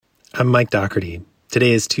I'm Mike Doherty. Today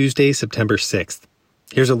is Tuesday, September 6th.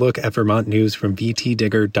 Here's a look at Vermont news from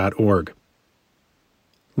vtdigger.org.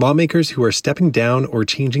 Lawmakers who are stepping down or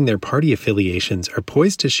changing their party affiliations are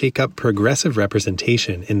poised to shake up progressive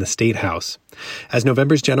representation in the State House. As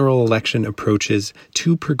November's general election approaches,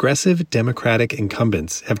 two progressive Democratic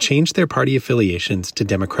incumbents have changed their party affiliations to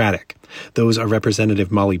Democratic. Those are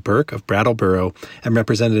Representative Molly Burke of Brattleboro and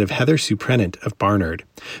Representative Heather Suprenant of Barnard.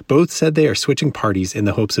 Both said they are switching parties in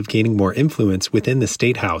the hopes of gaining more influence within the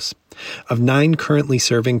State House. Of 9 currently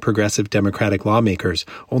serving progressive Democratic lawmakers,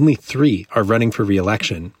 only 3 are running for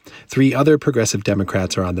re-election. 3 other progressive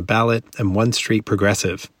Democrats are on the ballot and 1 straight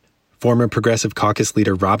progressive. Former Progressive Caucus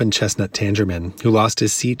leader Robin Chestnut Tangerman, who lost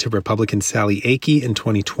his seat to Republican Sally Akey in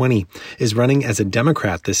 2020, is running as a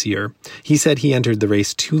Democrat this year. He said he entered the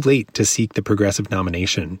race too late to seek the progressive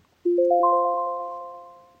nomination.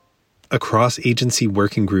 A cross-agency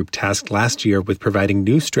working group tasked last year with providing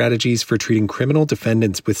new strategies for treating criminal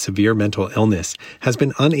defendants with severe mental illness has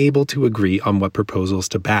been unable to agree on what proposals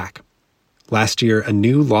to back. Last year, a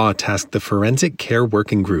new law tasked the Forensic Care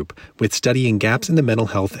Working Group with studying gaps in the mental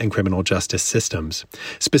health and criminal justice systems.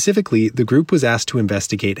 Specifically, the group was asked to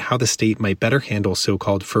investigate how the state might better handle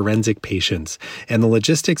so-called forensic patients and the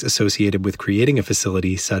logistics associated with creating a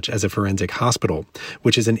facility such as a forensic hospital,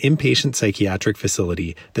 which is an inpatient psychiatric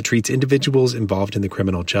facility that treats individuals involved in the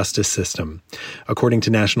criminal justice system. According to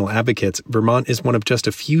national advocates, Vermont is one of just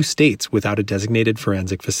a few states without a designated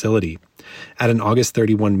forensic facility. At an August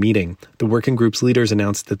 31 meeting, the working group's leaders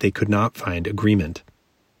announced that they could not find agreement.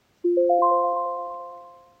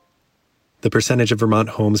 The percentage of Vermont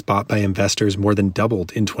homes bought by investors more than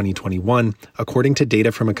doubled in 2021, according to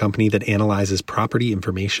data from a company that analyzes property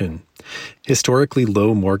information. Historically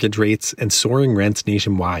low mortgage rates and soaring rents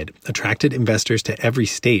nationwide attracted investors to every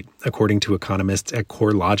state, according to economists at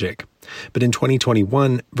CoreLogic. But in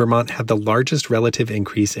 2021, Vermont had the largest relative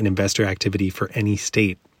increase in investor activity for any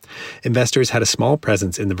state. Investors had a small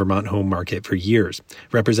presence in the Vermont home market for years,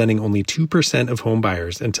 representing only 2% of home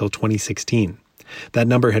buyers until 2016. That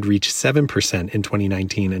number had reached 7% in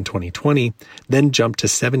 2019 and 2020, then jumped to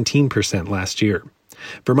 17% last year.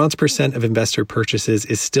 Vermont's percent of investor purchases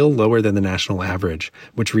is still lower than the national average,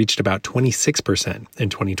 which reached about 26% in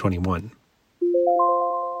 2021.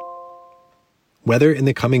 Weather in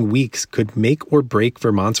the coming weeks could make or break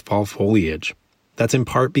Vermont's fall foliage. That's in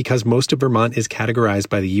part because most of Vermont is categorized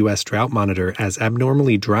by the U.S. Drought Monitor as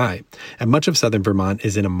abnormally dry, and much of southern Vermont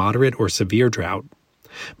is in a moderate or severe drought.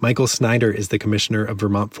 Michael Snyder is the commissioner of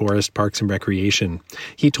Vermont Forest Parks and Recreation.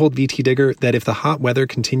 He told VT Digger that if the hot weather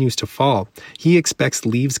continues to fall, he expects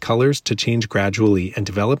leaves' colors to change gradually and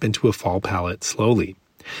develop into a fall palette slowly.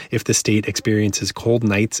 If the state experiences cold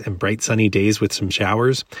nights and bright sunny days with some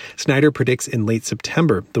showers, Snyder predicts in late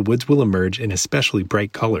September the woods will emerge in especially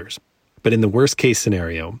bright colors. But in the worst-case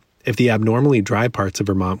scenario, if the abnormally dry parts of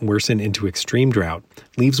Vermont worsen into extreme drought,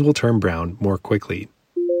 leaves will turn brown more quickly.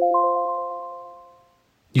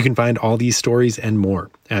 You can find all these stories and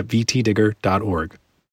more at vtdigger.org.